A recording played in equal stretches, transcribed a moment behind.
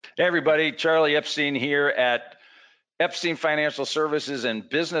Hey everybody, Charlie Epstein here at Epstein Financial Services and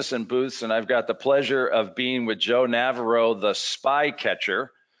Business and Booths, and I've got the pleasure of being with Joe Navarro, the spy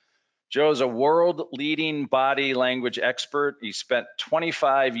catcher. Joe's a world-leading body language expert. He spent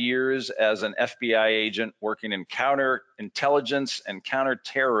 25 years as an FBI agent working in counterintelligence and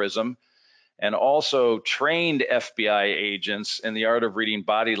counterterrorism, and also trained FBI agents in the art of reading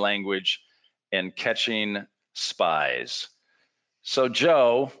body language and catching spies. So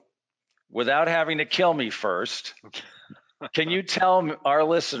Joe, without having to kill me first, can you tell our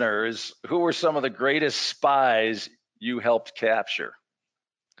listeners who were some of the greatest spies you helped capture?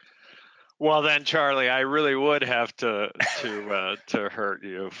 Well, then, Charlie, I really would have to hurt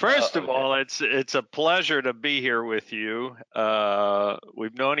you. First of all, it's a pleasure to be here with you.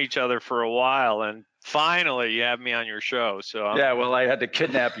 We've known each other for a while, and finally, you have me on your show. So yeah, well, I had to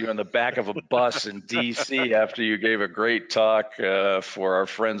kidnap you on the back of a bus in D.C. after you gave a great talk for our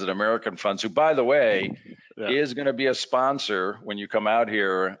friends at American Funds, who, by the way, is going to be a sponsor when you come out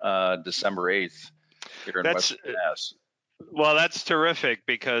here December 8th here in Western Mass. Well, that's terrific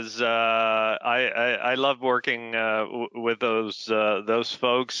because I love working with those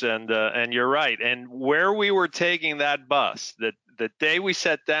folks, and you're right. And where we were taking that bus, the day we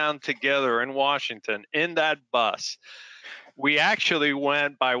sat down together in Washington in that bus, we actually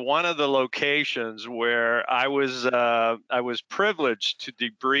went by one of the locations where I was privileged to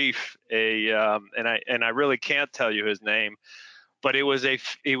debrief and I really can't tell you his name. But it was a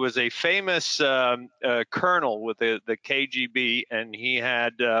famous colonel with the KGB, and he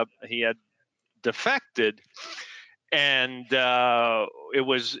had defected, and it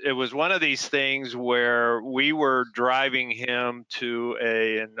was one of these things where we were driving him to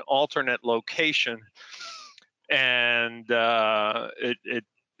an alternate location, and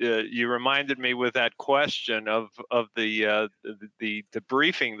you reminded me with that question of the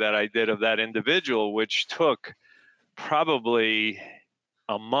debriefing that I did of that individual, which took probably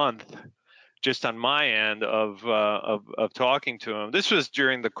a month just on my end of talking to him. This was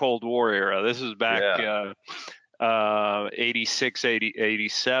during the Cold War era. This was back 86,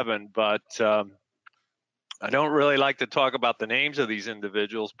 87. But I don't really like to talk about the names of these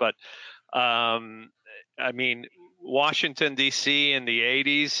individuals. But I mean, Washington, D.C. in the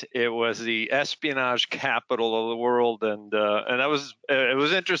 80s, it was the espionage capital of the world, and it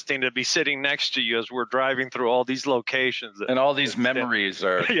was interesting to be sitting next to you as we're driving through all these locations. And all these memories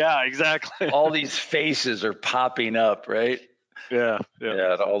are yeah, exactly. All these faces are popping up, right? Yeah.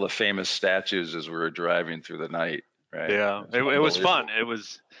 All the famous statues as we were driving through the night, right? Yeah, it was fun.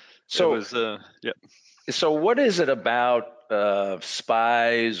 So what is it about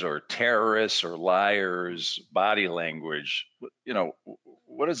spies or terrorists or liars' body language? You know,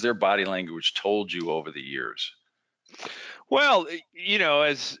 what has their body language told you over the years? Well, you know,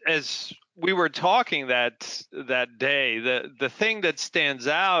 as we were talking that day, the thing that stands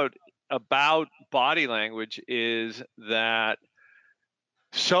out about body language is that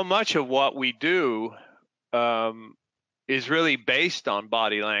so much of what we do is really based on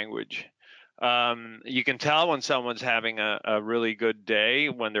body language. You can tell when someone's having a really good day,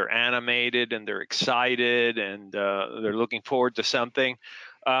 when they're animated and they're excited and they're looking forward to something.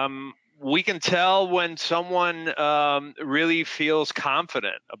 We can tell when someone really feels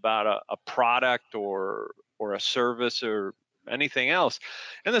confident about a product or a service or anything else.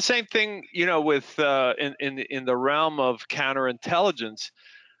 And the same thing, you know, with in the realm of counterintelligence,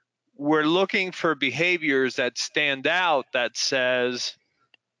 we're looking for behaviors that stand out, that says,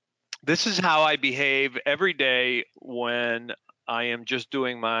 this is how I behave every day when I am just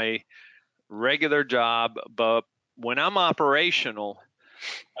doing my regular job. But when I'm operational,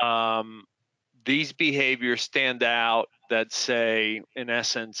 these behaviors stand out that say, in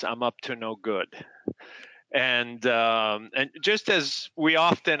essence, I'm up to no good. And just as we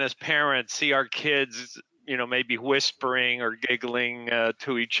often as parents see our kids, you know, maybe whispering or giggling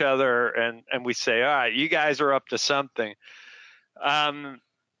to each other, and we say, all right, you guys are up to something.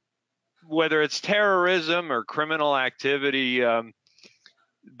 Whether it's terrorism or criminal activity,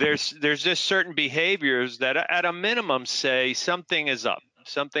 there's just certain behaviors that at a minimum say something is up,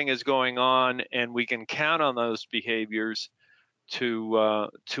 something is going on, and we can count on those behaviors to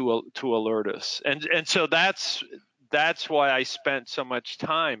alert us. And so that's why I spent so much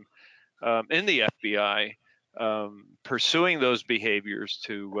time in the FBI pursuing those behaviors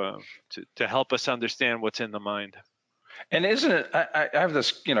to help us understand what's in the mind. And isn't it? I have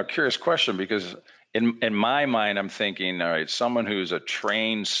this, curious question, because in my mind, I'm thinking, all right, someone who's a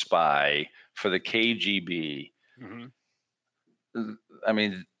trained spy for the KGB. Mm-hmm. I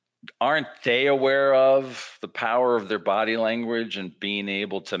mean, aren't they aware of the power of their body language and being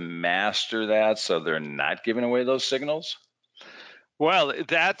able to master that so they're not giving away those signals? Well,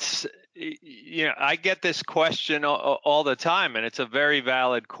 I get this question all the time, and it's a very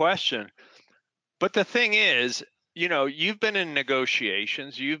valid question. But the thing is, you've been in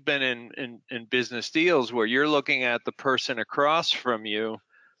negotiations, you've been in business deals where you're looking at the person across from you,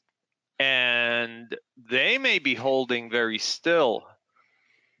 and they may be holding very still,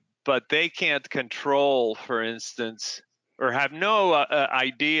 but they can't control, for instance, or have no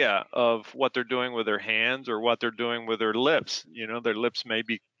idea of what they're doing with their hands or what they're doing with their lips. Their lips may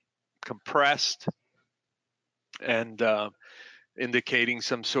be compressed and indicating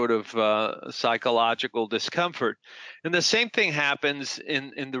some sort of psychological discomfort. And the same thing happens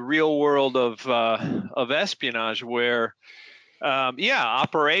in the real world of espionage, where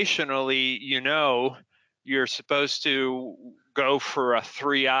operationally, you're supposed to go for a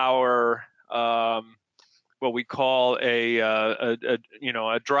 3-hour what we call a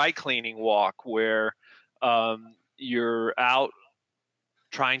dry cleaning walk, where you're out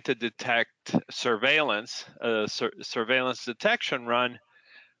trying to detect surveillance, surveillance detection run.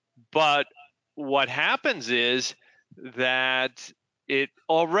 But what happens is that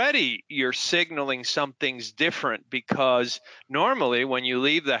you're signaling something's different, because normally when you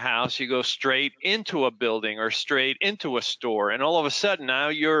leave the house, you go straight into a building or straight into a store. And all of a sudden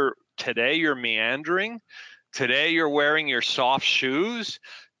now today you're meandering. Today you're wearing your soft shoes.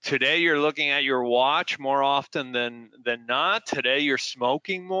 Today you're looking at your watch more often than not. Today you're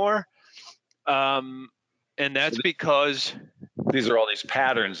smoking more. And that's because These are all these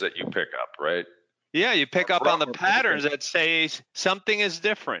patterns that you pick up, right? you pick up on the patterns that say something is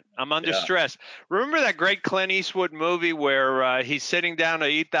different. I'm under stress. Remember that great Clint Eastwood movie where he's sitting down to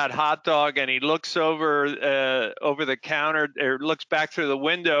eat that hot dog, and he looks over the counter, or looks back through the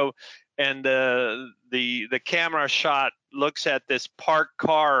window, and the camera shot looks at this parked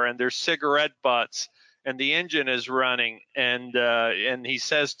car, and there's cigarette butts, and the engine is running, and he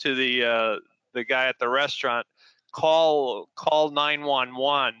says to the guy at the restaurant, call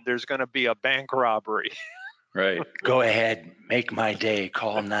 911. There's going to be a bank robbery. Right. Go ahead, make my day.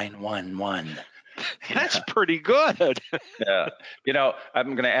 Call 911. That's pretty good. Yeah.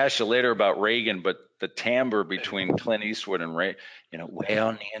 I'm going to ask you later about Reagan, but the timbre between Clint Eastwood and Ray,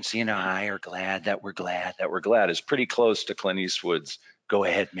 well, Nancy and I are glad that we're glad is pretty close to Clint Eastwood's go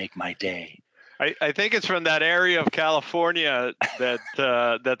ahead, make my day. I think it's from that area of California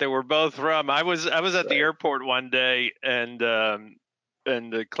that they were both from. I was at the airport one day, and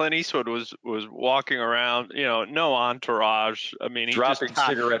Clint Eastwood was walking around, no entourage. I mean, he dropping just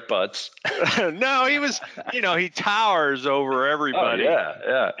cigarette butts. No, he was, he towers over everybody.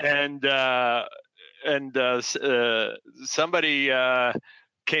 Oh, yeah. And somebody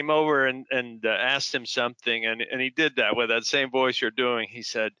came over and asked him something, and he did that with that same voice you're doing. He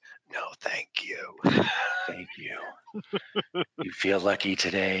said, "No, thank you." Thank you. You feel lucky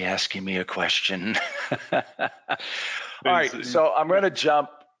today asking me a question. All right, so I'm going to jump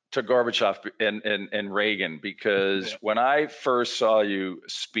to Gorbachev and Reagan, because when I first saw you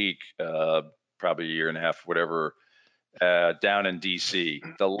speak, probably a year and a half, whatever, down in D.C.,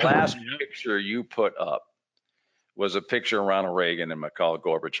 the last picture you put up was a picture of Ronald Reagan and Mikhail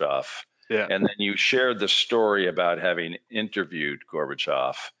Gorbachev. Yeah. And then you shared the story about having interviewed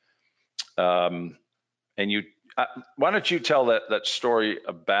Gorbachev. And why don't you tell that story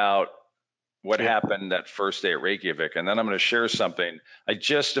about what happened that first day at Reykjavik? And then I'm going to share something. I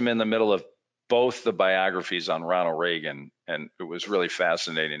just am in the middle of both the biographies on Ronald Reagan, and it was really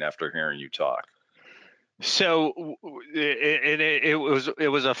fascinating after hearing you talk. So it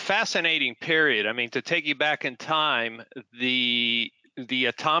was a fascinating period. I mean, to take you back in time, the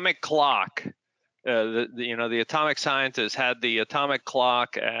atomic clock, the atomic scientists had the atomic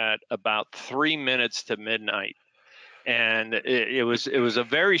clock at about 3 minutes to midnight, and it was a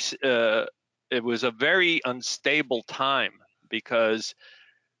very unstable time, because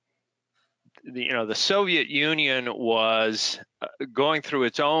the Soviet Union was going through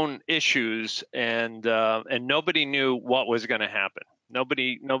its own issues, and nobody knew what was going to happen.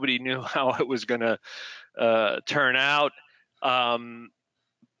 Nobody knew how it was going to turn out.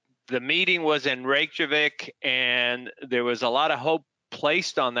 The meeting was in Reykjavik, and there was a lot of hope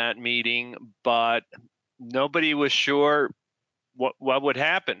placed on that meeting, but nobody was sure what would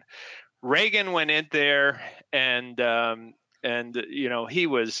happen. Reagan went in there, and he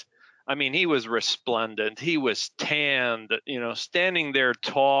was. I mean, he was resplendent. He was tanned, standing there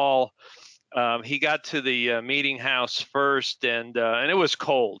tall, He got to the meeting house first, and it was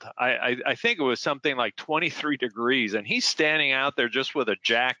cold. I think it was something like 23 degrees, and he's standing out there just with a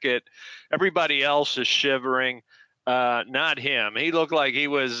jacket. Everybody else is shivering. Not him. He looked like he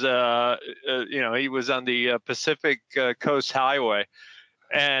was, he was on the Pacific Coast Highway,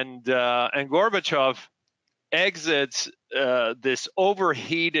 and Gorbachev exits this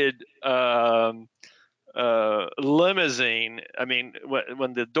overheated limousine. I mean,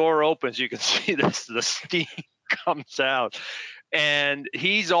 when the door opens, you can see the steam comes out, and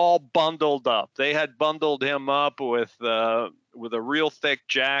he's all bundled up. They had bundled him up with a real thick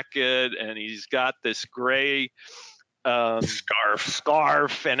jacket, and he's got this gray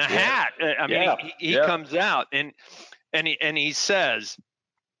scarf and a hat. I mean, he comes out and he says,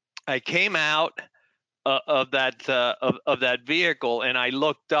 "I came out of that vehicle, and I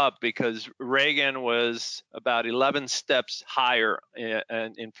looked up because Reagan was about 11 steps higher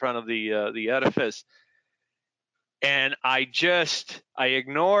in front of the edifice, and I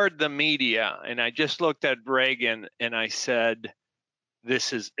ignored the media, and I just looked at Reagan, and I said,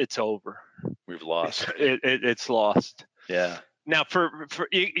 it's over. We've lost. It's lost." Yeah. Now, for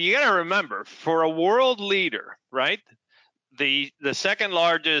you got to remember, for a world leader, right? The second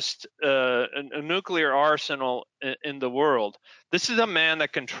largest nuclear arsenal in the world. This is a man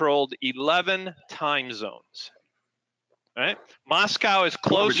that controlled 11 time zones. Right? Moscow is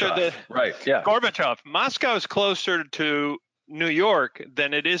closer to Gorbachev. Moscow is closer to New York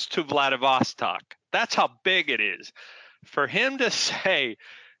than it is to Vladivostok. That's how big it is. For him to say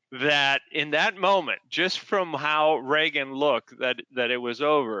that in that moment, just from how Reagan looked, that it was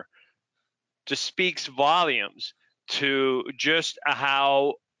over, just speaks volumes to just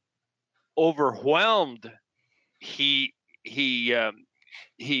how overwhelmed he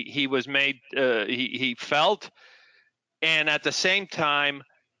was made. He felt, and at the same time,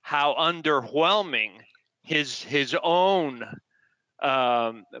 how underwhelming his own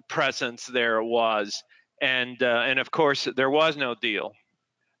presence there was, and of course there was no deal.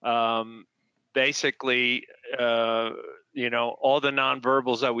 Basically, all the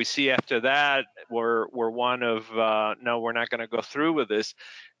nonverbals that we see after that were one of no, we're not going to go through with this,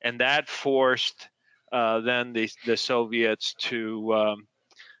 and that forced then the Soviets to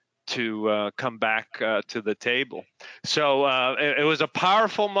come back to the table. So it was a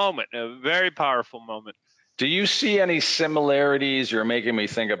powerful moment, a very powerful moment. Do you see any similarities? You're making me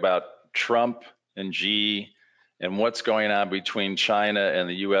think about Trump and Xi and what's going on between China and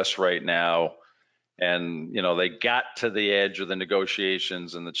the U.S. right now. And, they got to the edge of the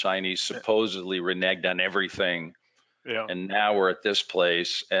negotiations, and the Chinese supposedly reneged on everything. Yeah. And now we're at this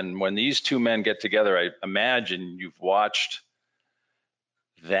place. And when these two men get together, I imagine you've watched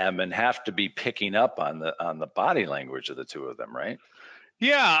them and have to be picking up on the body language of the two of them, right?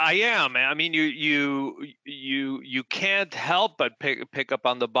 Yeah, I am. I mean, you can't help but pick up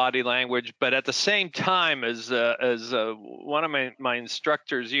on the body language, but at the same time, as one of my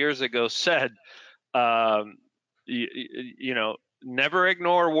instructors years ago said, never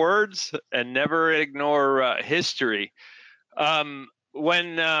ignore words and never ignore history.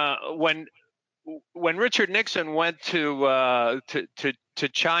 When Richard Nixon went to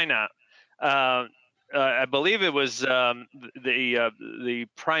China, I believe it was the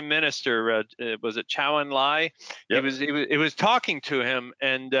prime minister. Was it Chow En-lai? Yep. He was talking to him,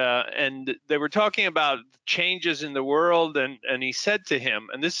 and they were talking about changes in the world, and he said to him,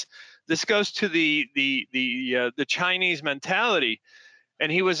 and this goes to the Chinese mentality.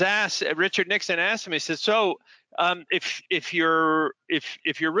 And he was asked. Richard Nixon asked him. He said, "So, if you're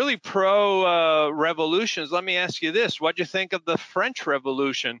really pro revolutions, let me ask you this: what'd you think of the French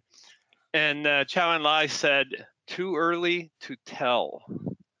Revolution?" And Chow En-lai said, "Too early to tell."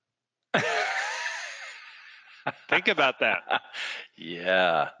 Think about that.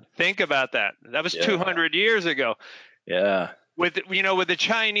 Yeah. Think about that. That was 200 years ago. Yeah. With the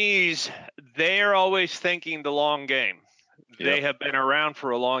Chinese, they're always thinking the long game. Yep. They have been around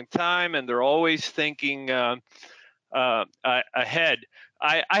for a long time, and they're always thinking ahead.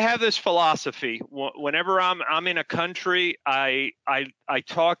 I have this philosophy. Whenever I'm in a country, I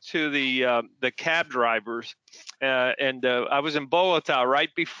talk to the cab drivers, and I was in Bogota right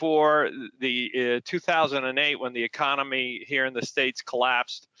before the 2008 when the economy here in the States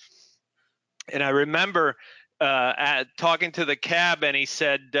collapsed, and I remember talking to the cab, and he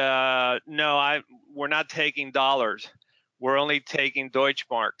said, "No, we're not taking dollars. We're only taking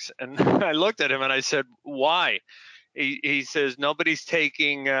Deutschmarks." And I looked at him and I said, "Why?" He says, nobody's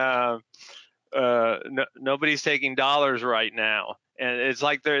taking dollars right now, and it's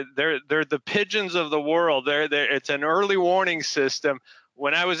like they're the pigeons of the world. It's an early warning system.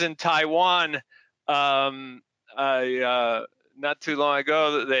 when I was in Taiwan, I not too long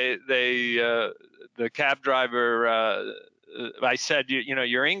ago, the cab driver. I said, you know,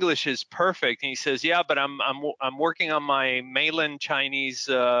 your English is perfect, and he says, yeah, but I'm working on my mainland Chinese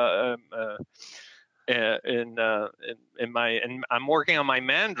and I'm working on my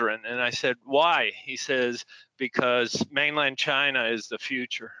Mandarin. And I said, why? He says, because mainland China is the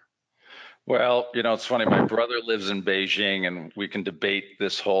future. Well, you know, it's funny. My brother lives in Beijing, and we can debate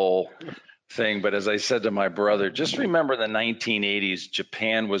this whole thing. But as I said to my brother, just remember the 1980s,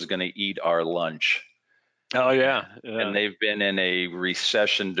 Japan was going to eat our lunch. Oh, yeah. And they've been in a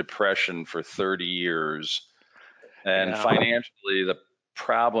recession depression for 30 years. And financially, the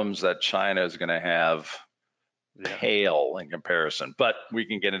problems that China is going to have pale in comparison. But we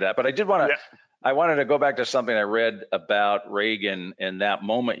can get into that. But I did want to, I wanted to go back to something I read about Reagan in that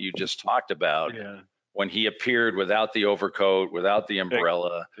moment you just talked about. When he appeared without the overcoat, without the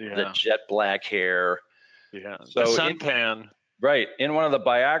umbrella, the jet black hair. So the suntan. Right. In one of the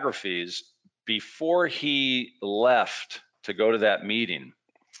biographies, before he left to go to that meeting,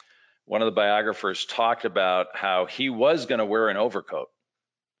 one of the biographers talked about how he was going to wear an overcoat.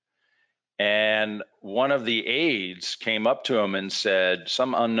 And one of the aides came up to him and said,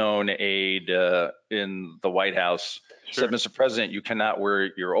 some unknown aide in the White House said, Mr. President, you cannot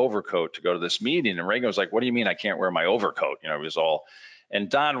wear your overcoat to go to this meeting. And Reagan was like, what do you mean I can't wear my overcoat? You know, it was all. And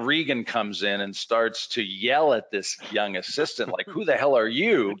Don Regan comes in and starts to yell at this young assistant, like, who the hell are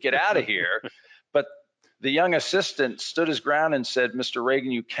you? Get out of here. But the young assistant stood his ground and said, Mr.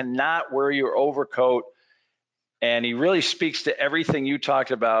 Reagan, you cannot wear your overcoat. And he really speaks to everything you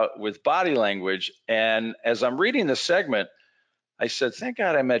talked about with body language. And as I'm reading the segment, I said, thank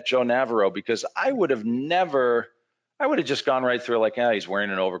God I met Joe Navarro, because I would have just gone right through like, he's wearing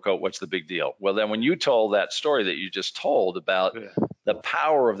an overcoat. What's the big deal? Well, then when you told that story that you just told about the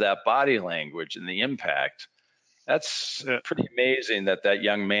power of that body language and the impact, that's pretty amazing that that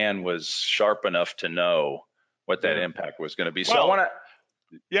young man was sharp enough to know what that impact was going to be. So I want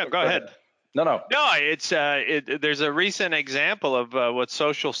to. Go ahead. No. It's there's a recent example of what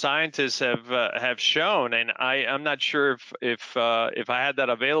social scientists have shown, and I'm not sure if I had that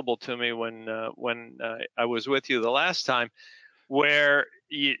available to me when I was with you the last time, where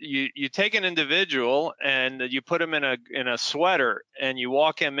you take an individual and you put him in a sweater and you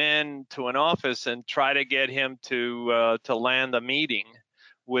walk him into an office and try to get him to land a meeting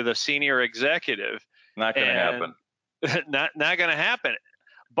with a senior executive. Not going to happen. Not going to happen.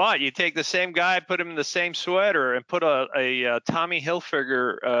 But you take the same guy, put him in the same sweater, and put a Tommy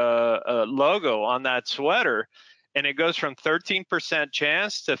Hilfiger logo on that sweater, and it goes from 13%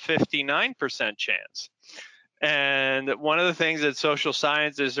 chance to 59% chance. And one of the things that social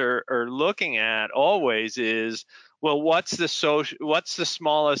scientists are looking at always is, well, what's the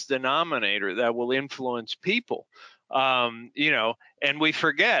smallest denominator that will influence people? You know, and we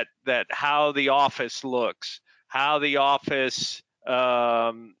forget that how the office looks, how the office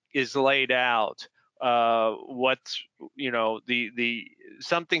is laid out, what's, you know, the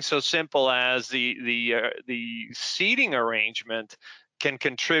something so simple as the seating arrangement can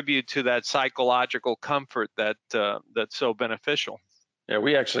contribute to that psychological comfort that's so beneficial. Yeah,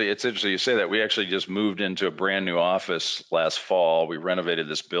 it's interesting you say that. We actually just moved into a brand new office last fall. We renovated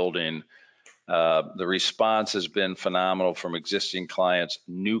this building. The response has been phenomenal from existing clients,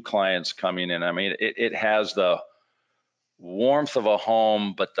 new clients coming in. I mean, it has the warmth of a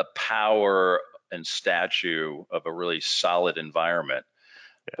home, but the power and stature of a really solid environment.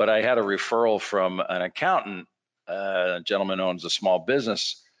 But I had a referral from an accountant, a gentleman who owns a small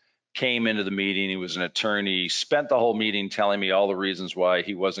business, came into the meeting. He was an attorney, spent the whole meeting telling me all the reasons why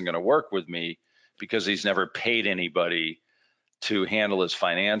he wasn't going to work with me, because he's never paid anybody to handle his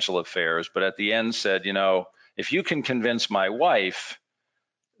financial affairs. But at the end said, you know, if you can convince my wife,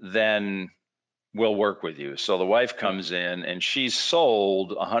 then we'll work with you. So the wife comes in and she's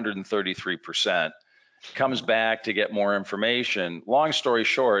sold 133%, comes back to get more information. Long story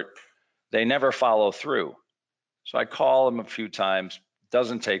short, they never follow through. So I call him a few times,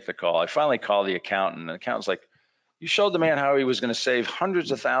 doesn't take the call. I finally call the accountant, and the accountant's like, you showed the man how he was going to save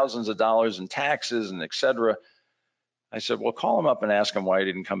hundreds of thousands of dollars in taxes and et cetera. I said, well, call him up and ask him why he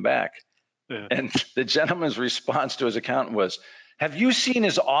didn't come back. And the gentleman's response to his accountant was, have you seen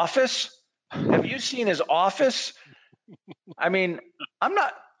his office? Have you seen his office? I mean,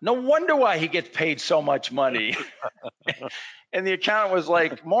 no wonder why he gets paid so much money. And the accountant was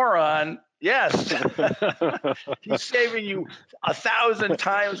like, moron, yes. He's saving you 1,000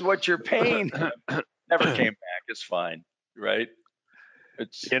 times what you're paying. Never came back. It's fine, right?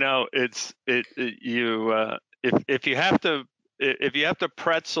 It's, you know, if you have to, if you have to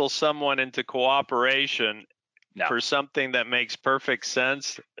pretzel someone into cooperation No, for something that makes perfect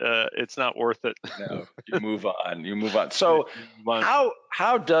sense, it's not worth it. no, you move on. You move on. So But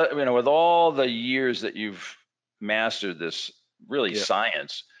how does, with all the years that you've mastered this really yeah,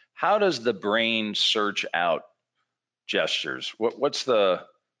 science, how does the brain search out gestures? What's the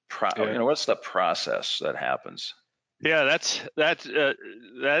yeah. what's the process that happens? Yeah, that's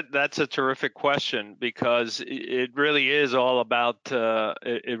a terrific question, because it really is all about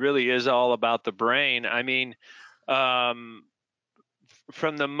it really is all about the brain. I mean, um,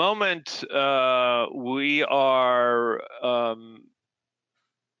 from the moment we are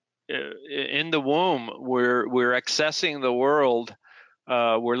in the womb, we're accessing the world,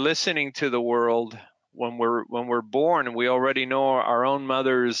 we're listening to the world. When we're born, we already know our own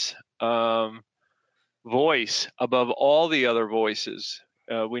mother's voice above all the other voices.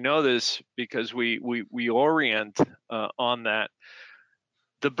 We know this because we orient on that.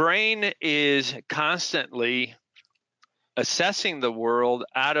 The brain is constantly assessing the world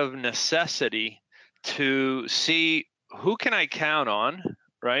out of necessity to see who can I count on,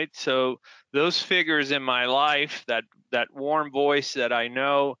 right? So those figures in my life, that warm voice that I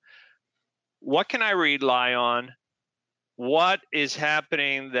know, what can I rely on? What is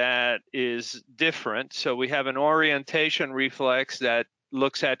happening that is different? So we have an orientation reflex that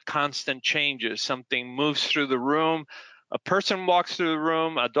looks at constant changes. Something moves through the room, a person walks through the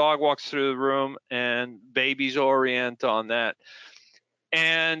room, a dog walks through the room, and babies orient on that.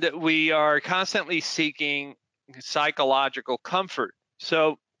 And we are constantly seeking psychological comfort.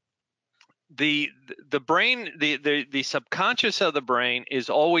 So the brain, the subconscious of the brain is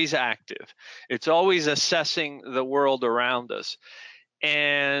always active. It's always assessing the world around us,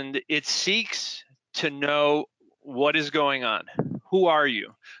 and it seeks to know what is going on. Who are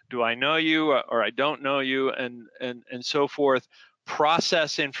you? Do I know you, or I don't know you? And so forth.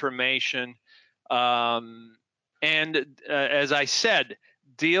 Process information, um, and as I said,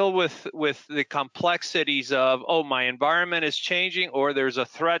 deal with the complexities of, oh, my environment is changing, or there's a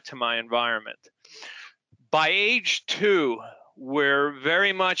threat to my environment. By age 2, we're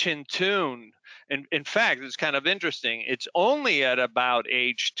very much in tune. And in fact, it's kind of interesting. It's only at about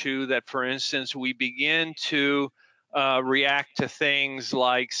age 2 that, for instance, we begin to react to things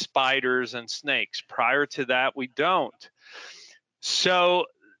like spiders and snakes. Prior to that, we don't. So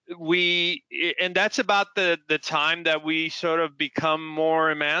and that's about the time that we sort of become more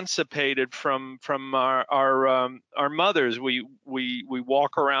emancipated from our mothers. We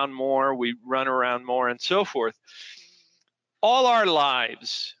walk around more, we run around more, and so forth. All our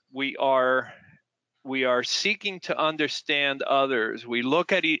lives, we are seeking to understand others. We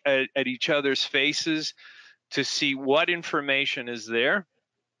look at each other's faces to see what information is there.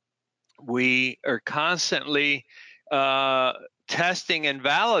 We are constantly testing and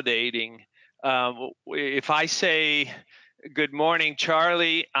validating. If I say, "Good morning,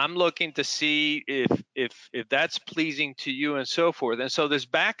 Charlie," I'm looking to see if that's pleasing to you, and so forth. And so this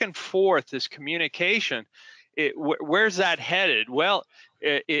back and forth, this communication, where's that headed? Well,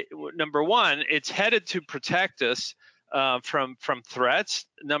 number one, it's headed to protect us from threats.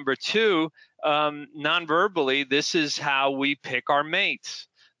 Number two, non-verbally, this is how we pick our mates.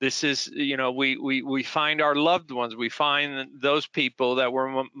 This is, we find our loved ones, we find those people that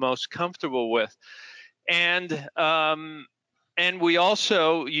we're most comfortable with, and we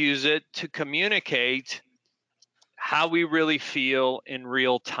also use it to communicate how we really feel in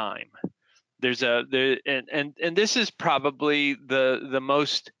real time. And this is probably the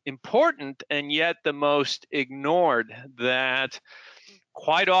most important, and yet the most ignored, that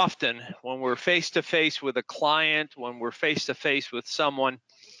quite often when we're face to face with a client, when we're face to face with someone,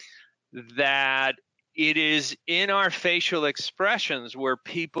 that it is in our facial expressions where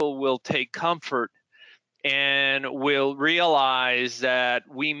people will take comfort and will realize that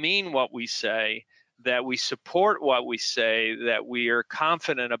we mean what we say, that we support what we say, that we are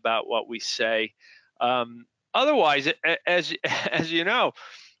confident about what we say. Otherwise, as you know,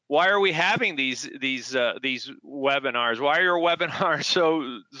 why are we having these webinars? Why are your webinars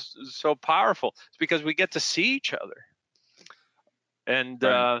so powerful? It's because we get to see each other, and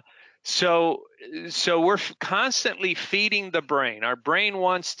Right. so we're constantly feeding the brain. Our brain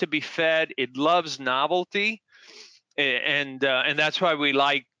wants to be fed. It loves novelty, and that's why we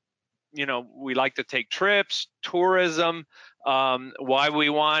like to take trips, tourism. Why we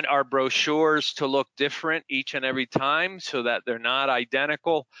want our brochures to look different each and every time, so that they're not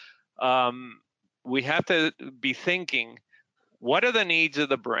identical. We have to be thinking, what are the needs of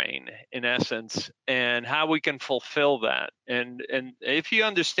the brain, in essence, and how we can fulfill that. And if you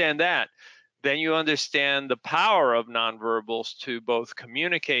understand that, then you understand the power of nonverbals to both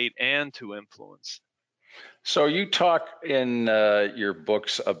communicate and to influence. So you talk in your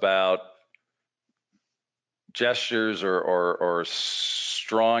books about gestures or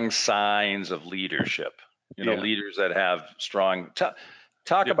strong signs of leadership. Leaders that have strong.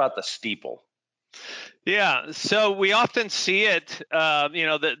 Talk about the steeple. Yeah, so we often see it.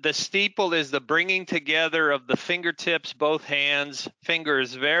 The steeple is the bringing together of the fingertips, both hands,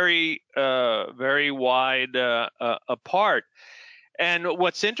 fingers very wide apart. And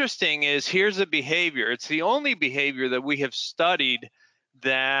what's interesting is here's a behavior. It's the only behavior that we have studied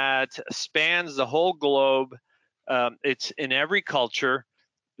that spans the whole globe. It's in every culture.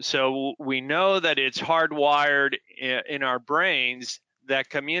 So we know that it's hardwired in our brains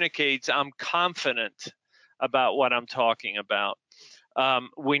that communicates, I'm confident about what I'm talking about.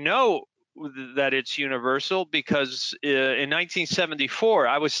 We know that it's universal because in 1974,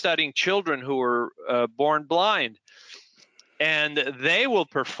 I was studying children who were born blind, and they will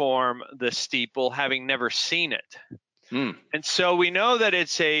perform the steeple having never seen it. And so we know that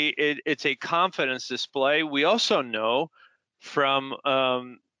it's a confidence display. We also know from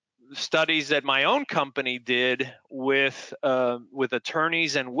studies that my own company did with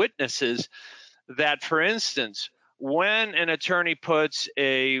attorneys and witnesses that, for instance, when an attorney puts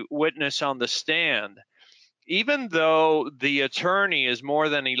a witness on the stand, even though the attorney is more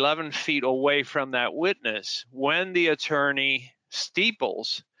than 11 feet away from that witness, when the attorney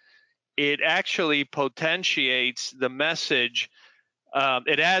steeples, it actually potentiates the message.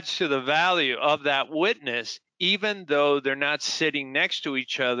 It adds to the value of that witness, even though they're not sitting next to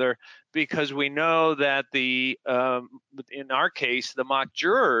each other, because we know that in our case, the mock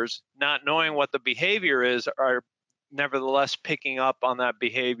jurors, not knowing what the behavior is, are nevertheless picking up on that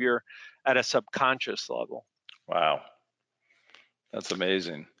behavior at a subconscious level. Wow. That's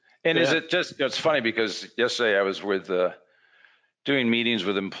amazing. And is it just, it's funny because yesterday I was doing meetings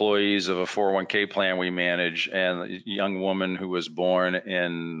with employees of a 401k plan we manage, and a young woman who was born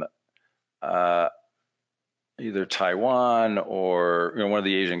in either Taiwan or one of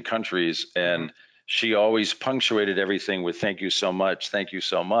the Asian countries, and she always punctuated everything with "thank you so much, thank you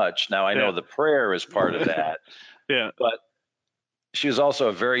so much." Now I know the prayer is part of that, but she was also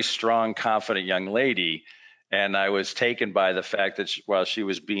a very strong, confident young lady. And I was taken by the fact that while she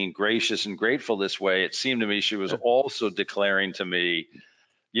was being gracious and grateful this way, it seemed to me she was also declaring to me,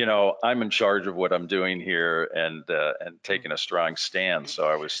 I'm in charge of what I'm doing here, and taking a strong stand. So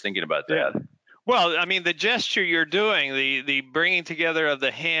I was thinking about that. Well, I mean, the gesture you're doing, the bringing together of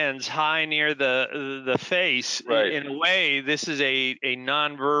the hands high near the face, right. In a way, this is a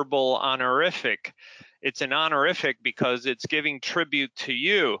nonverbal honorific. It's an honorific because it's giving tribute to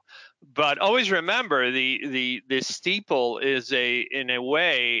you. But always remember, the steeple is in a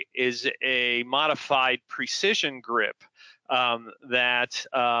way a modified precision grip. That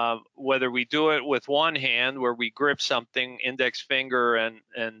whether we do it with one hand, where we grip something, index finger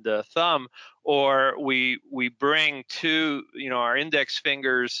and thumb, or we bring our index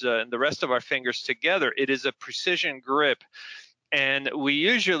fingers and the rest of our fingers together, it is a precision grip. And we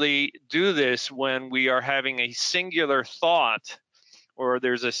usually do this when we are having a singular thought, or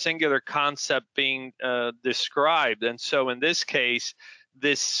there's a singular concept being described. And so in this case,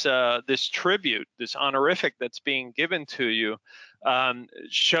 this tribute, this honorific that's being given to you,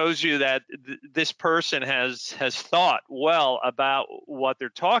 shows you that this person has thought well about what they're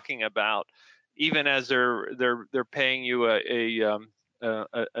talking about, even as they're paying you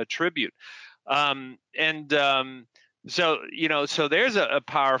a tribute. So there's a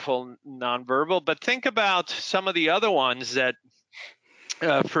powerful nonverbal. But think about some of the other ones that,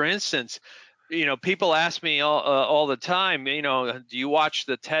 for instance, people ask me all the time, do you watch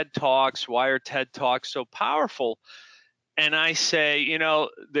the TED Talks? Why are TED Talks so powerful? And I say,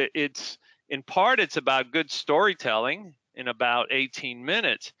 it's in part, it's about good storytelling in about 18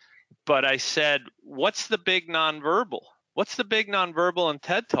 minutes. But I said, what's the big nonverbal? What's the big nonverbal in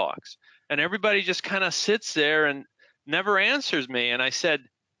TED Talks? And everybody just kind of sits there and never answers me. And I said,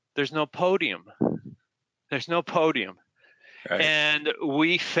 there's no podium. There's no podium. Right. And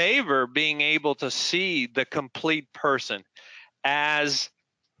we favor being able to see the complete person, as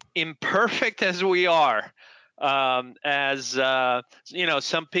imperfect as we are. Some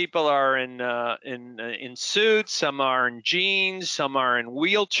people are in suits, some are in jeans, some are in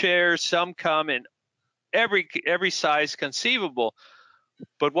wheelchairs, some come in every size conceivable.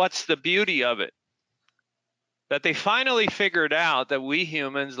 But what's the beauty of it? That they finally figured out that we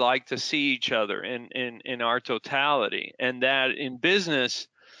humans like to see each other in our totality, and that in business,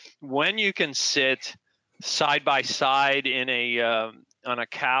 when you can sit side by side in on a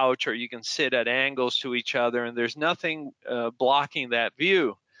couch, or you can sit at angles to each other, and there's nothing blocking that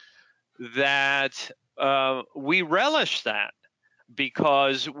view. That we relish that,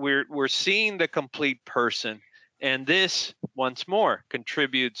 because we're seeing the complete person, and this once more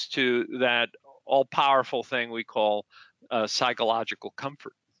contributes to that all-powerful thing we call psychological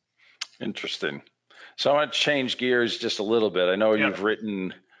comfort. Interesting. So I want to change gears just a little bit. I know you've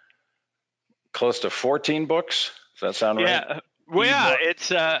written close to 14 books. Does that sound right? Yeah. Well, yeah,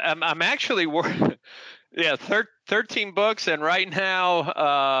 it's I'm actually 13 books, and right now,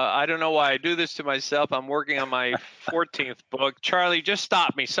 I don't know why I do this to myself. I'm working on my 14th book. Charlie, just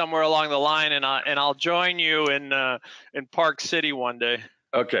stop me somewhere along the line, and I'll join you in Park City one day.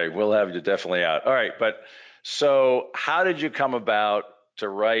 Okay, we'll have you definitely out. All right, but so how did you come about to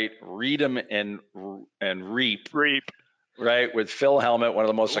write Read 'em and Reap? Right, with Phil Hellmuth, one of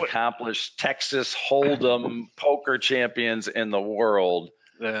the most accomplished Texas Hold'em poker champions in the world.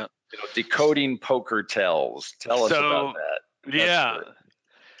 Yeah. Decoding poker tells. Tell us about that. Yeah.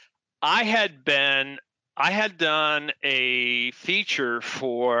 I had done a feature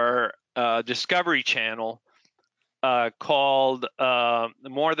for Discovery Channel called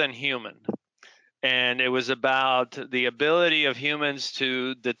More Than Human. And it was about the ability of humans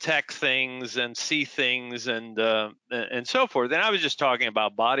to detect things and see things and so forth. And I was just talking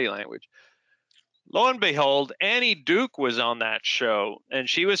about body language. Lo and behold, Annie Duke was on that show, and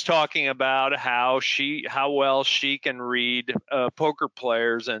she was talking about how well she can read poker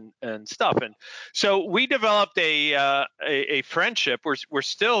players and stuff. And so we developed a friendship. We're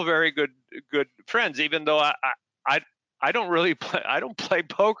still very good friends, even though I don't really play. I don't play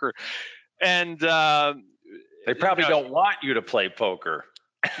poker. And they probably don't want you to play poker.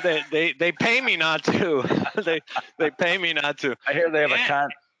 They pay me not to. they pay me not to. I hear they have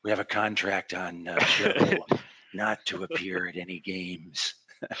we have a contract on Joe not to appear at any games.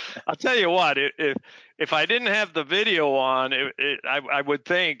 I'll tell you what, if I didn't have the video on, I would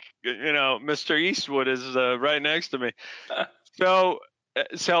think, Mr. Eastwood is right next to me. So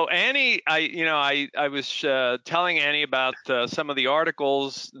Annie, I was telling Annie about some of the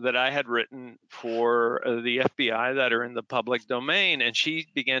articles that I had written for the FBI that are in the public domain, and she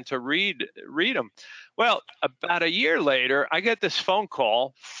began to read them. Well, about a year later, I get this phone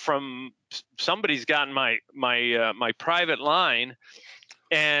call from somebody's gotten my private line,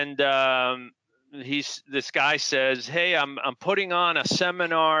 and this guy says, "Hey, I'm putting on a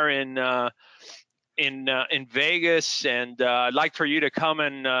seminar in Vegas, and I'd like for you to come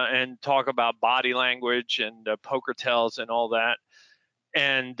and talk about body language and poker tells and all that."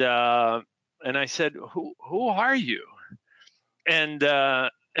 And I said, "Who are you?" And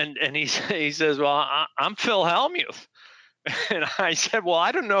he says, "Well, I'm Phil Hellmuth." And I said, "Well,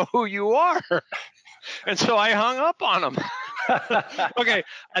 I don't know who you are." And so I hung up on him. Okay,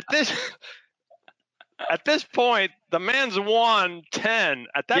 at this point, the man's won 10.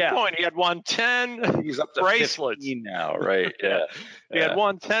 At that point, he had won 10 He's up to bracelets 15 now, right? Yeah. He had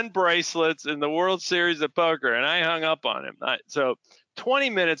won 10 bracelets in the World Series of Poker, and I hung up on him. So 20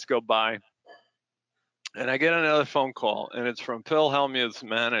 minutes go by, and I get another phone call, and it's from Phil Hellmuth's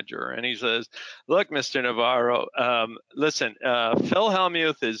manager, and he says, "Look, Mr. Navarro, listen, Phil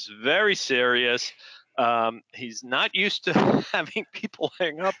Hellmuth is very serious. He's not used to having people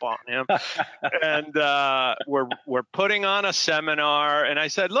hang up on him, and we're putting on a seminar." And I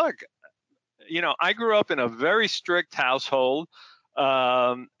said, "Look, I grew up in a very strict household,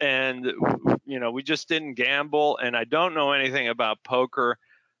 and we just didn't gamble, and I don't know anything about poker,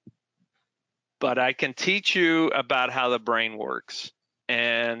 but I can teach you about how the brain works."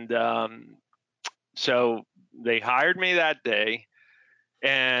 And so they hired me that day.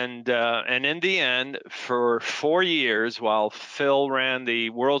 And in the end, for 4 years, while Phil ran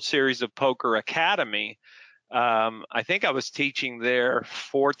the World Series of Poker Academy, I think I was teaching there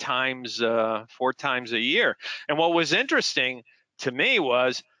four times a year. And what was interesting to me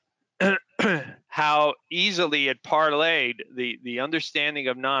was how easily it parlayed the understanding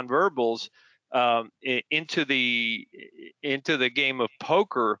of nonverbals into the game of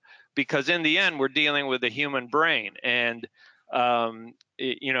poker, because in the end, we're dealing with the human brain, and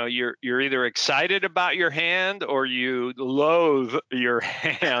you're either excited about your hand or you loathe your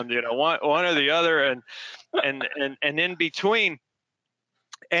hand, one or the other, and in between.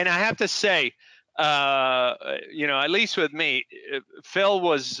 And I have to say, at least with me, Phil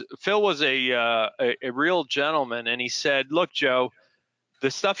was a real gentleman, and he said, "Look, Joe, the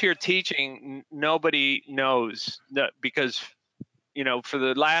stuff you're teaching, nobody knows, because for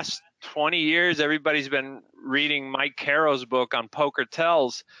the last 20 years, everybody's been reading Mike Caro's book on poker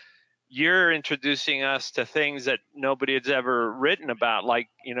tells. you're introducing us to things that nobody has ever written about, like,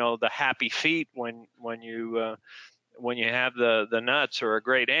 the happy feet when you have the nuts, or a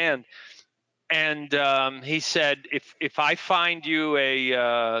great hand. And he said, if I find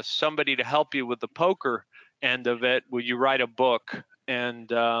you somebody to help you with the poker end of it, will you write a book?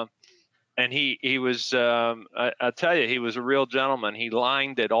 And he was, I'll tell you, he was a real gentleman. He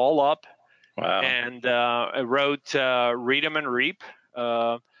lined it all up. Wow. And wrote Read 'em and Reap.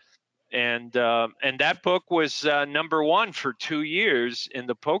 And that book was number one for 2 years in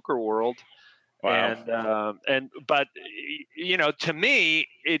the poker world. Wow. But to me,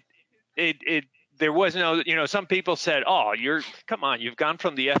 it there was no, some people said, oh, come on, you've gone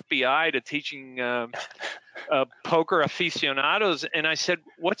from the FBI to teaching poker aficionados. And I said,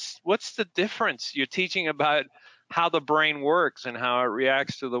 what's the difference? You're teaching about how the brain works and how it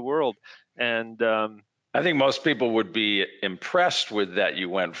reacts to the world. And I think most people would be impressed with that. You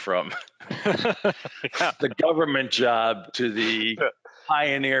went from the government job to the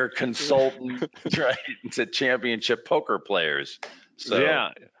pioneer consultant, right, to championship poker players. So yeah.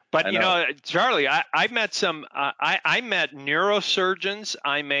 But know. Charlie, I met some. I met neurosurgeons.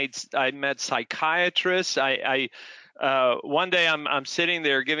 I met psychiatrists. One day I'm sitting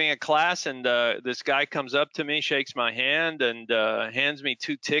there giving a class, and this guy comes up to me, shakes my hand, and hands me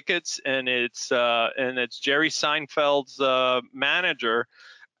 2 tickets, and it's Jerry Seinfeld's manager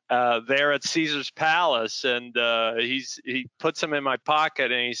there at Caesar's Palace, and he puts them in my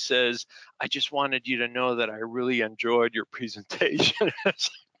pocket, and he says, "I just wanted you to know that I really enjoyed your presentation." It's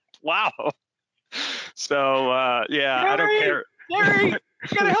like, wow. So yeah, Jerry, I don't care. Jerry, you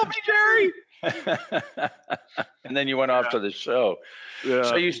gotta help me, Jerry. And then you went off to the show. Yeah.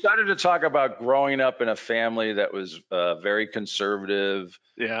 So you started to talk about growing up in a family that was very conservative.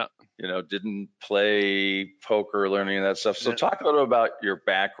 Yeah. Didn't play poker, learning that stuff. So talk a little about your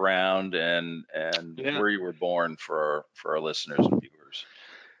background and where you were born for our listeners and viewers.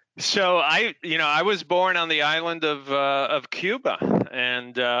 So I was born on the island of Cuba,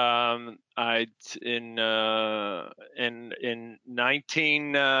 and in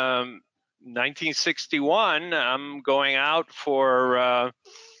 1961, I'm going out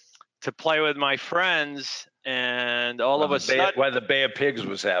to play with my friends, and all of a sudden, while the Bay of Pigs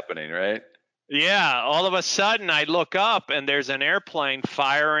was happening, right? Yeah, all of a sudden I look up and there's an airplane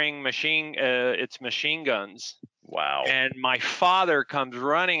firing its machine guns. Wow. And my father comes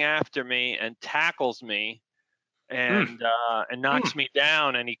running after me and tackles me and knocks me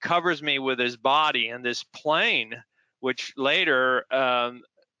down, and he covers me with his body. And this plane, which later I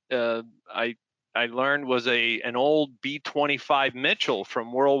learned was an old B-25 Mitchell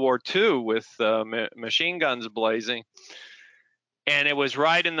from World War II with machine guns blazing. And it was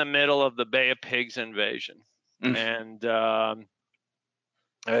right in the middle of the Bay of Pigs invasion. And,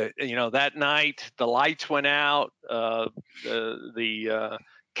 that night the lights went out, the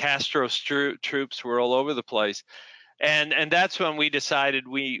Castro troops were all over the place. And that's when we decided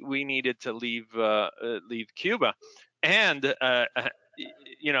we needed to leave Cuba. And,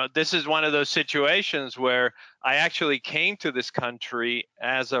 this is one of those situations where I actually came to this country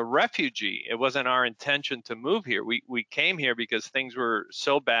as a refugee. It wasn't our intention to move here. We came here because things were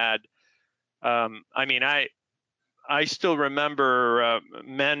so bad. I still remember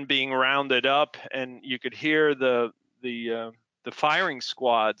men being rounded up, and you could hear the firing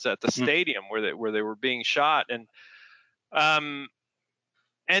squads at the stadium where they were being shot. And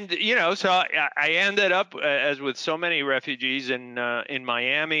so I ended up, as with so many refugees, in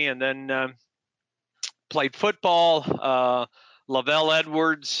Miami, and then played football. Lavelle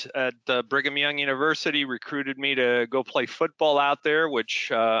Edwards at Brigham Young University recruited me to go play football out there, which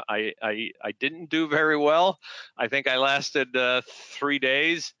I didn't do very well. I think I lasted 3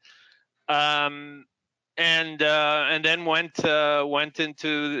 days, and then went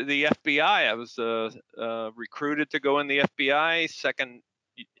into the FBI. I was recruited to go in the FBI.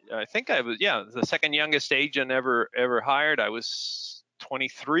 I think I was the second youngest agent ever hired. I was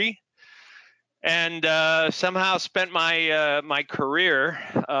 23. And somehow spent my career.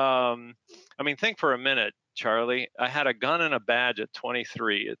 Think for a minute, Charlie. I had a gun and a badge at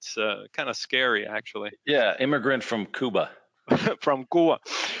 23. It's kind of scary, actually. Yeah, immigrant from Cuba. From Cuba,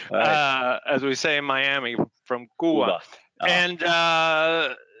 right. As we say in Miami, from Cuba. Oh. And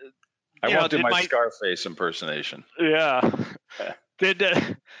I won't do my Scarface impersonation. Yeah.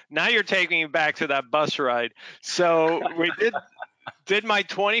 Now you're taking me back to that bus ride. So we did my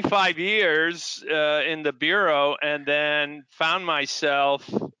 25 years in the bureau, and then found myself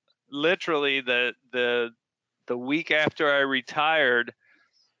literally the week after I retired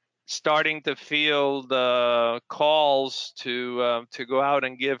starting to field calls to go out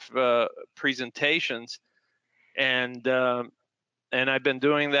and give presentations, and I've been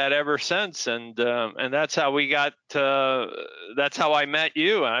doing that ever since. And that's how we got. That's how I met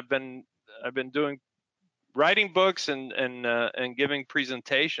you. I've been doing writing books and giving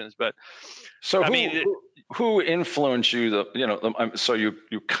presentations. But So I mean, who influenced you? So you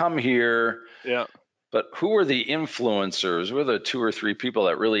come here. yeah. But who are the influencers? Who are the 2 or 3 people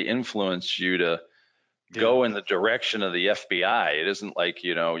that really influenced you to go in the direction of the FBI? It isn't like,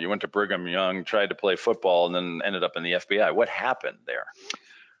 you went to Brigham Young, tried to play football, and then ended up in the FBI. What happened there?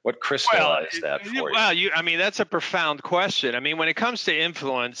 What crystallized that for you? I mean, that's a profound question. I mean, when it comes to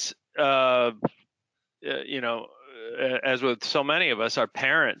influence, as with so many of us, our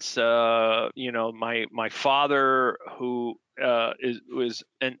parents, my father, who was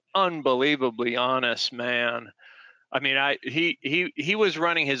an unbelievably honest man. I mean, he was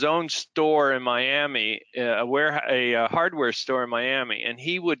running his own store in Miami, a hardware store in Miami, and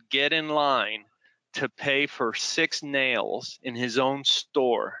he would get in line to pay for 6 nails in his own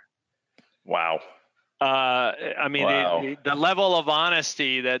store. Wow. I mean, wow. the level of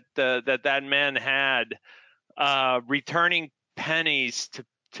honesty that man had, returning pennies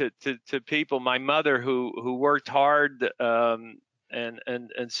to people. My mother, who worked hard, and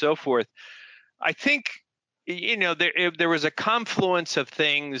so forth. I think, there was a confluence of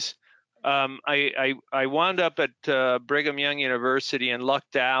things. I wound up at Brigham Young University and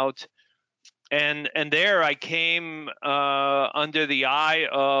lucked out. And there I came under the eye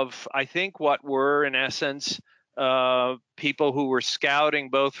of, I think, what were in essence people who were scouting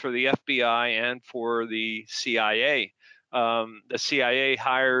both for the FBI and for the CIA. The CIA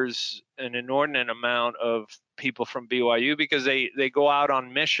hires an inordinate amount of people from BYU because they go out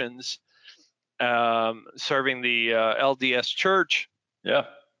on missions, serving the LDS Church. Yeah.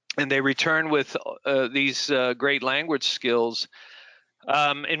 And they return with these great language skills.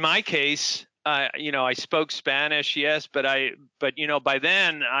 In my case, I spoke Spanish, yes, but by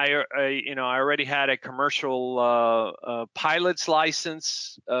then I already had a commercial pilot's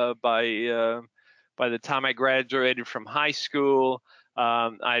license by the time I graduated from high school.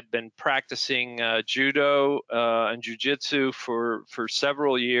 I'd been practicing judo and jujitsu for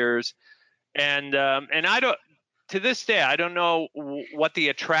several years, and I don't. To this day, I don't know what the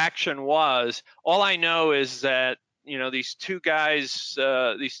attraction was. All I know is that these 2 guys,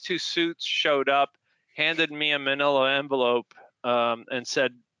 these 2 suits showed up, handed me a manila envelope, and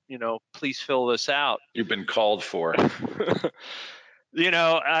said, please fill this out. You've been called for. At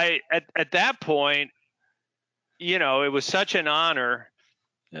that point, it was such an honor.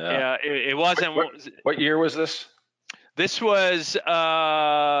 Yeah. It wasn't. What year was this? This was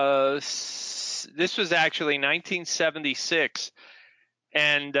actually 1976.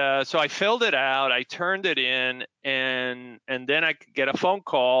 And so I filled it out, I turned it in, and then I get a phone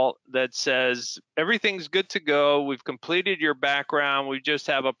call that says, everything's good to go. We've completed your background. We just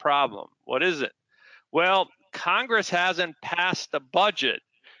have a problem. What is it? Well, Congress hasn't passed the budget.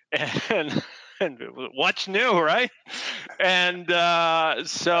 And what's new, right? And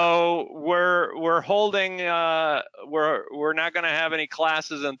so we're holding. We're not going to have any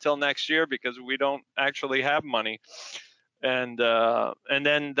classes until next year because we don't actually have money. And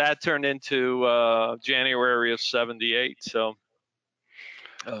then that turned into January of '78. So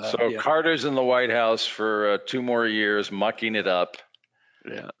Carter's in the White House for 2 more years, mucking it up.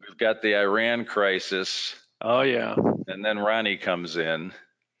 Yeah. We've got the Iran crisis. Oh yeah. And then Ronnie comes in.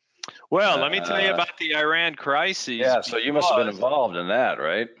 Well, let me tell you about the Iran crisis. Yeah. So you must have been involved in that,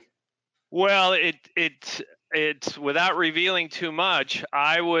 right? Well, it's without revealing too much.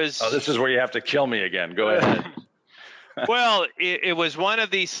 I was. Oh, this is where you have to kill me again. Go ahead. Well, it was one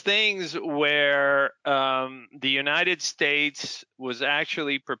of these things where the United States was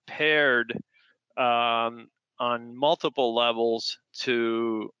actually prepared on multiple levels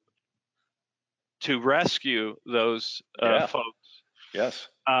to rescue those folks. Yes.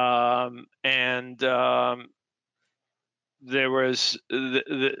 And there was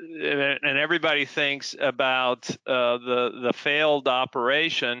and everybody thinks about the failed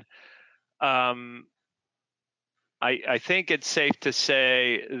operation. I think it's safe to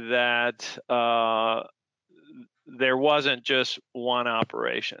say that there wasn't just one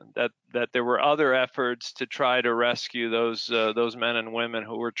operation, that there were other efforts to try to rescue those men and women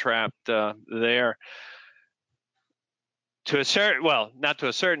who were trapped there. Not to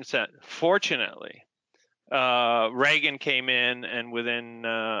a certain extent. Fortunately, Reagan came in, and within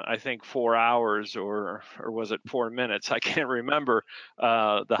I think 4 hours, or was it 4 minutes? I can't remember.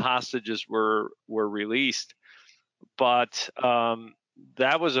 The hostages were released. But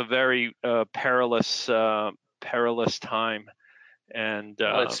that was a very perilous time. And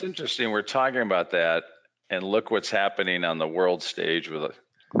well, it's interesting we're talking about that, and look what's happening on the world stage with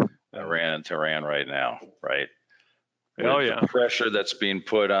Iran and Tehran right now, right? With the pressure that's being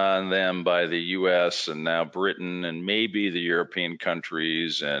put on them by the U.S. and now Britain and maybe the European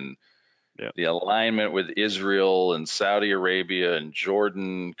countries, and the alignment with Israel and Saudi Arabia and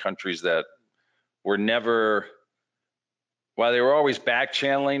Jordan, countries that were never, while they were always back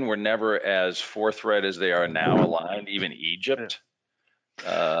channeling, were never as forthright as they are now aligned, even Egypt.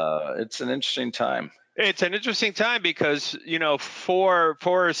 It's an interesting time. It's an interesting time because, you know, for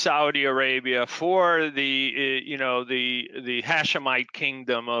Saudi Arabia, for the the Hashemite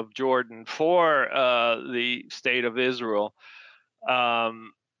kingdom of Jordan, for the state of Israel,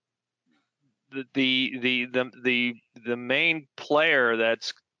 the main player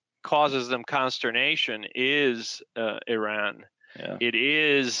that's causes them consternation is Iran. Yeah. It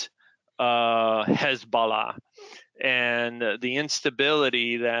is Hezbollah, and the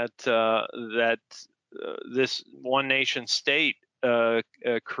instability that this one nation state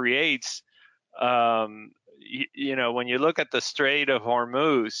creates. You know, when you look at the Strait of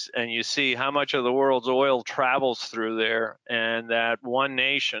Hormuz and you see how much of the world's oil travels through there, and that one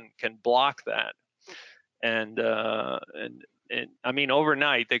nation can block that, and I mean,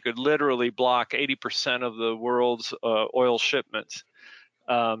 overnight they could literally block 80% of the world's oil shipments.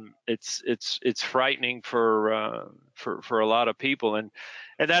 It's frightening for a lot of people, and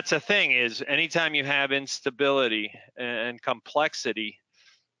that's the thing is, anytime you have instability and complexity,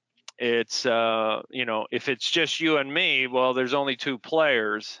 it's you know, if it's just you and me, well, there's only two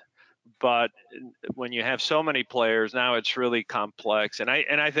players. But when you have so many players, now it's really complex, and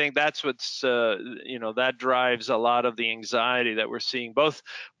I think that's what's you know, that drives a lot of the anxiety that we're seeing, both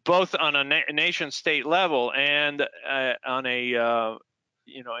on a nation state level and on a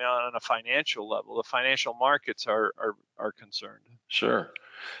you know, on a financial level. The financial markets are concerned. Sure.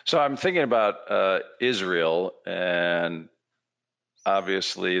 So I'm thinking about Israel, and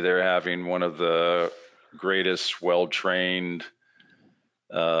obviously they're having one of the greatest well-trained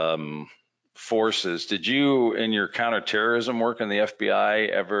forces. Did you, in your counterterrorism work in the FBI,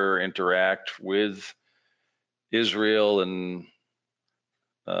 ever interact with Israel and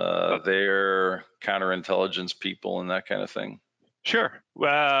their counterintelligence people and that kind of thing? Sure.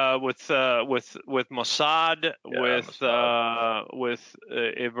 With Mossad, Mossad. with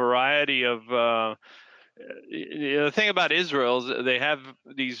a variety of the thing about Israel is they have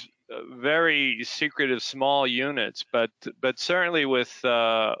these very secretive small units, but certainly with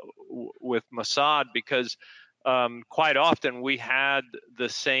Mossad, because quite often we had the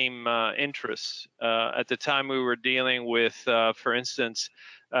same interests. At the time we were dealing with, for instance,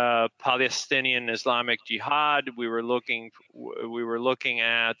 Palestinian Islamic Jihad. We were looking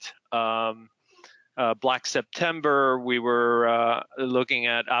at Black September. We were looking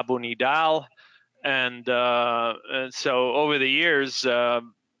at Abu Nidal, and so over the years, I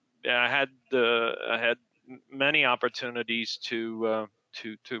had many opportunities to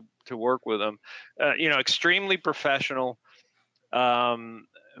work with them. You know, extremely professional.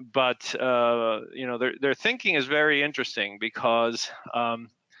 But you know, their thinking is very interesting because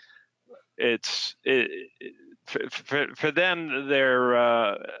for them,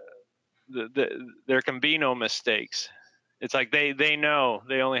 there can be no mistakes. It's like they know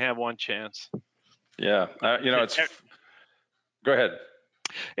they only have one chance. Yeah, you know, it's. Go ahead.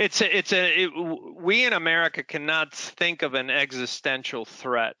 We in America cannot think of an existential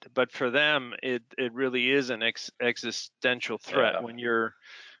threat, but for them, it really is an existential threat. Yeah.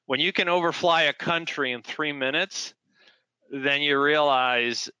 When you can overfly a country in 3 minutes, then you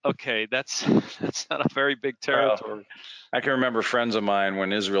realize, okay, that's not a very big territory. Well, I can remember friends of mine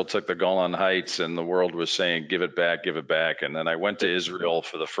when Israel took the Golan Heights and the world was saying, give it back, give it back. And then I went to Israel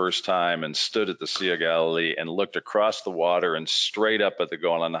for the first time and stood at the Sea of Galilee and looked across the water and straight up at the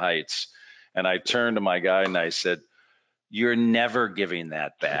Golan Heights. And I turned to my guy and I said, you're never giving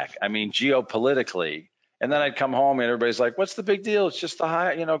that back. I mean, geopolitically. And then I'd come home and everybody's like, what's the big deal? It's just the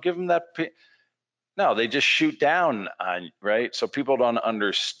high, you know, give them that. No, they just shoot down on, right? So people don't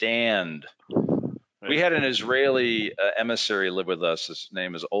understand. We had an Israeli emissary live with us. His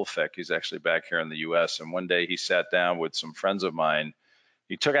name is Olfek. He's actually back here in the U.S. And one day he sat down with some friends of mine.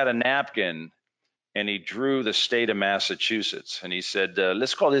 He took out a napkin and he drew the state of Massachusetts. And he said,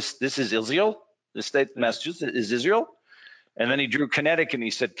 let's call this is Israel. The state of Massachusetts is Israel. And then he drew Connecticut and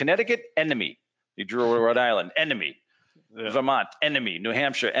he said, Connecticut, enemy. He drew Rhode Island, enemy. Yeah. Vermont, enemy. New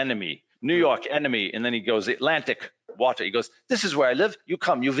Hampshire, enemy. New York, enemy. And then he goes, Atlantic, water. He goes, this is where I live. You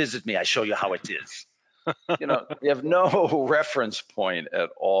come, you visit me. I show you how it is. You have no reference point at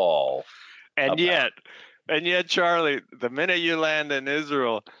all. And yet, Charlie, the minute you land in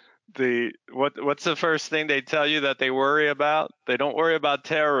Israel, what's the first thing they tell you that they worry about? They don't worry about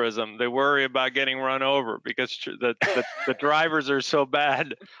terrorism. They worry about getting run over because the drivers are so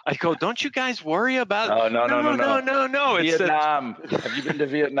bad. I go, don't you guys worry about? Oh, no. No. Vietnam. Have you been to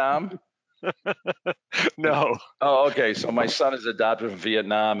Vietnam? No. Oh, okay. So my son is adopted from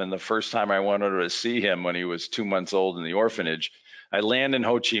Vietnam, and the first time I went over to see him when he was 2 months old in the orphanage, I land in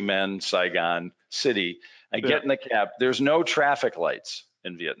Ho Chi Minh, Saigon City. I get in the cab. There's no traffic lights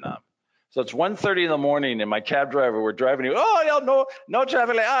in Vietnam. So it's 1:30 in the morning, and my cab driver, we're driving. No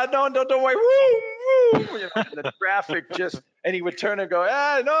traffic light. Don't worry. Woo, woo. And the traffic and he would turn and go,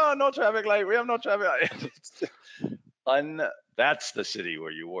 no traffic light. We have no traffic light. That's the city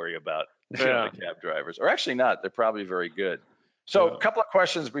where you worry about the cab drivers, or actually not. They're probably very good. So a couple of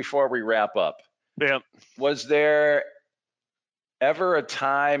questions before we wrap up. Yeah. Was there ever a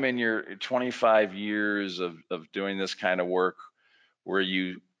time in your 25 years of doing this kind of work where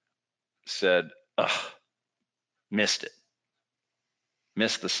you said, missed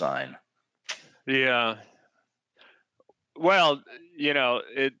the sign? Yeah. Well,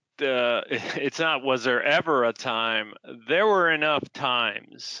 it's not, was there ever a time? There were enough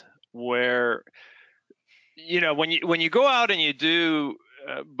times where, when you go out and you do,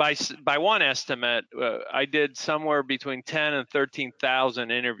 by one estimate, I did somewhere between 10 and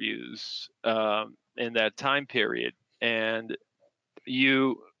 13,000 interviews in that time period. And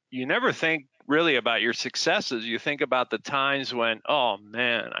you never think really about your successes. You think about the times when, oh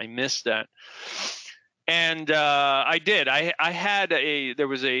man, I missed that. And I did. There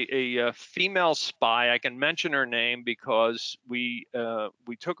was a female spy. I can mention her name because we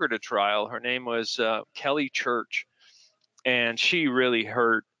took her to trial. Her name was Kelly Church, and she really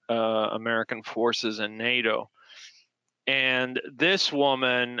hurt American forces and NATO. And this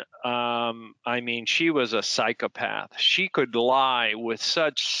woman, she was a psychopath. She could lie with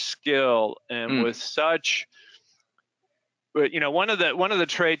such skill and with such. One of the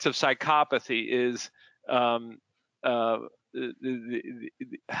traits of psychopathy is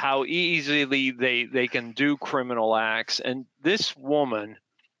how easily they can do criminal acts. And this woman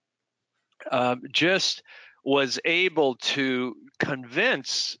just was able to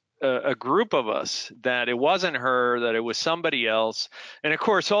convince a group of us that it wasn't her, that it was somebody else. And of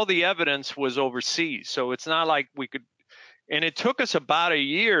course, all the evidence was overseas. So it's not like we could, and it took us about a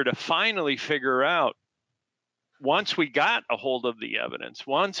year to finally figure out, once we got a hold of the evidence,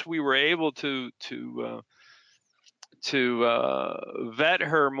 once we were able to vet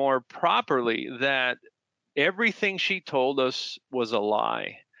her more properly, that everything she told us was a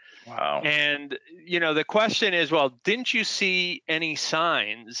lie. Wow. And, the question is, well, didn't you see any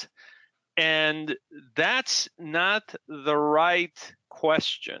signs? And that's not the right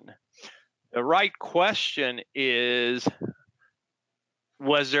question. The right question is,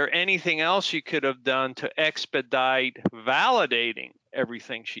 was there anything else you could have done to expedite validating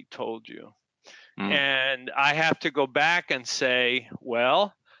everything she told you? And I have to go back and say,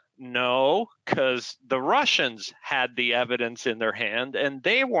 well, no, because the Russians had the evidence in their hand and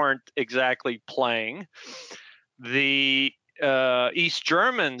they weren't exactly playing. The East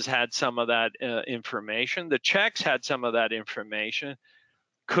Germans had some of that information. The Czechs had some of that information.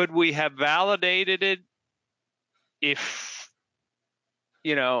 Could we have validated it if,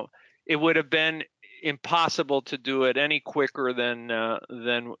 it would have been impossible to do it any quicker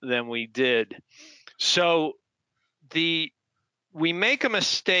than we did. So we make a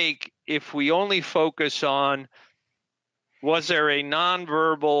mistake if we only focus on, was there a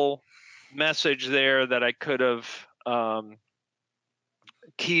nonverbal message there that I could have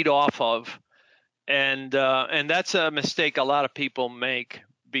keyed off of? And that's a mistake a lot of people make,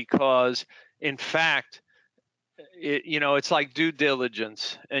 because in fact, it's like due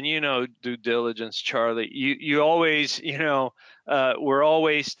diligence, and due diligence, Charlie. You always, we're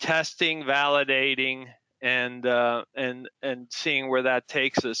always testing, validating, and seeing where that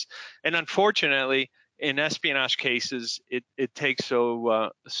takes us. And unfortunately, in espionage cases, it takes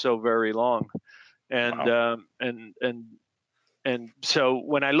so very long. And wow. And so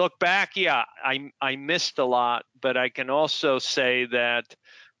when I look back, I missed a lot, but I can also say that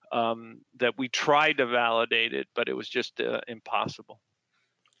we tried to validate it, but it was just impossible.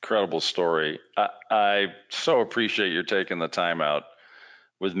 Incredible story. I so appreciate you taking the time out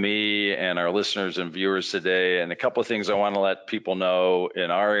with me and our listeners and viewers today. And a couple of things I want to let people know in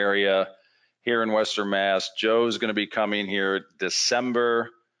our area here in Western Mass. Joe's going to be coming here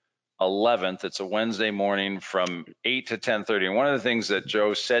December 11th. It's a Wednesday morning from 8 to 10:30. And one of the things that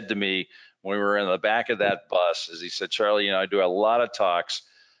Joe said to me when we were in the back of that bus is he said, Charlie, I do a lot of talks,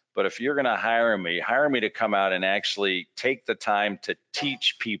 but if you're going to hire me to come out and actually take the time to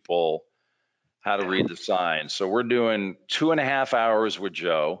teach people how to read the signs. So we're doing 2.5 hours with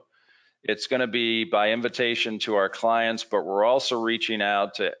Joe. It's going to be by invitation to our clients, but we're also reaching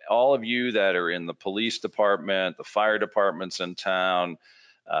out to all of you that are in the police department, the fire departments in town,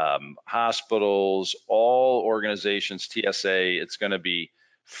 hospitals, all organizations, TSA. It's going to be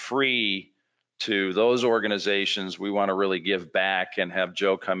free to those organizations. We want to really give back and have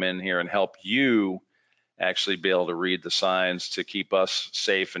Joe come in here and help you actually be able to read the signs to keep us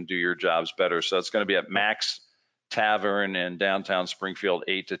safe and do your jobs better. So it's going to be at Max Tavern in downtown Springfield,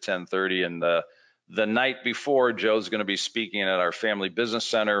 8 to 10:30. And the night before, Joe's going to be speaking at our Family Business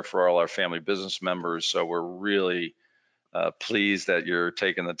Center for all our family business members. So we're really pleased that you're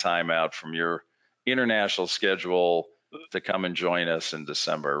taking the time out from your international schedule to come and join us in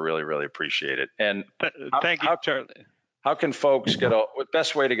December. Really, really appreciate it. And thank you, Charlie. How can folks what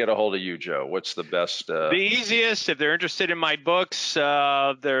best way to get a hold of you, Joe? What's the best? The easiest, if they're interested in my books,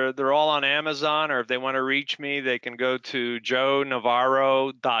 they're all on Amazon, or if they want to reach me, they can go to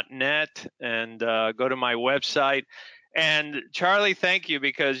joenavarro.net and go to my website. And Charlie, thank you,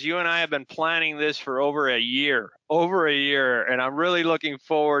 because you and I have been planning this for over a year, and I'm really looking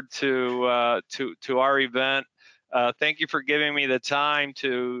forward to our event. Thank you for giving me the time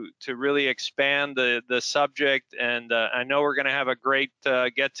to really expand the subject, and I know we're going to have a great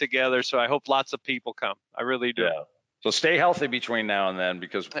get together. So I hope lots of people come. I really do. Yeah. So stay healthy between now and then,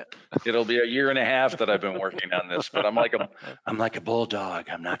 because it'll be a year and a half that I've been working on this. But I'm like a bulldog.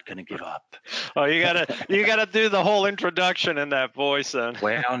 I'm not going to give up. Oh, you gotta do the whole introduction in that voice, then.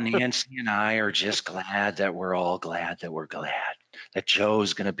 Well, Nancy and I are just glad that we're glad that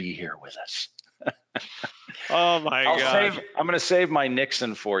Joe's going to be here with us. Oh my gosh. I'm going to save my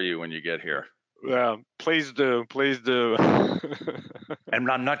Nixon for you when you get here. Yeah, please do.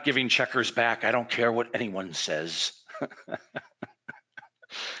 And I'm not giving checkers back. I don't care what anyone says.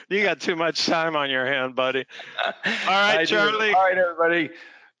 You got too much time on your hand, buddy. All right, Charlie. All right, everybody.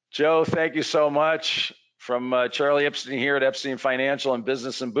 Joe, thank you so much. From Charlie Epstein here at Epstein Financial and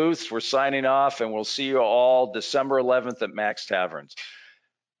Business and Booths, we're signing off, and we'll see you all December 11th at Max Taverns.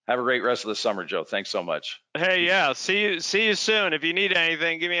 Have a great rest of the summer, Joe. Thanks so much. Hey, yeah. See you soon. If you need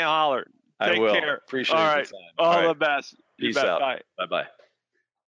anything, give me a holler. Take care. Appreciate it. All right. All the best. Peace out. Bye. Bye-bye.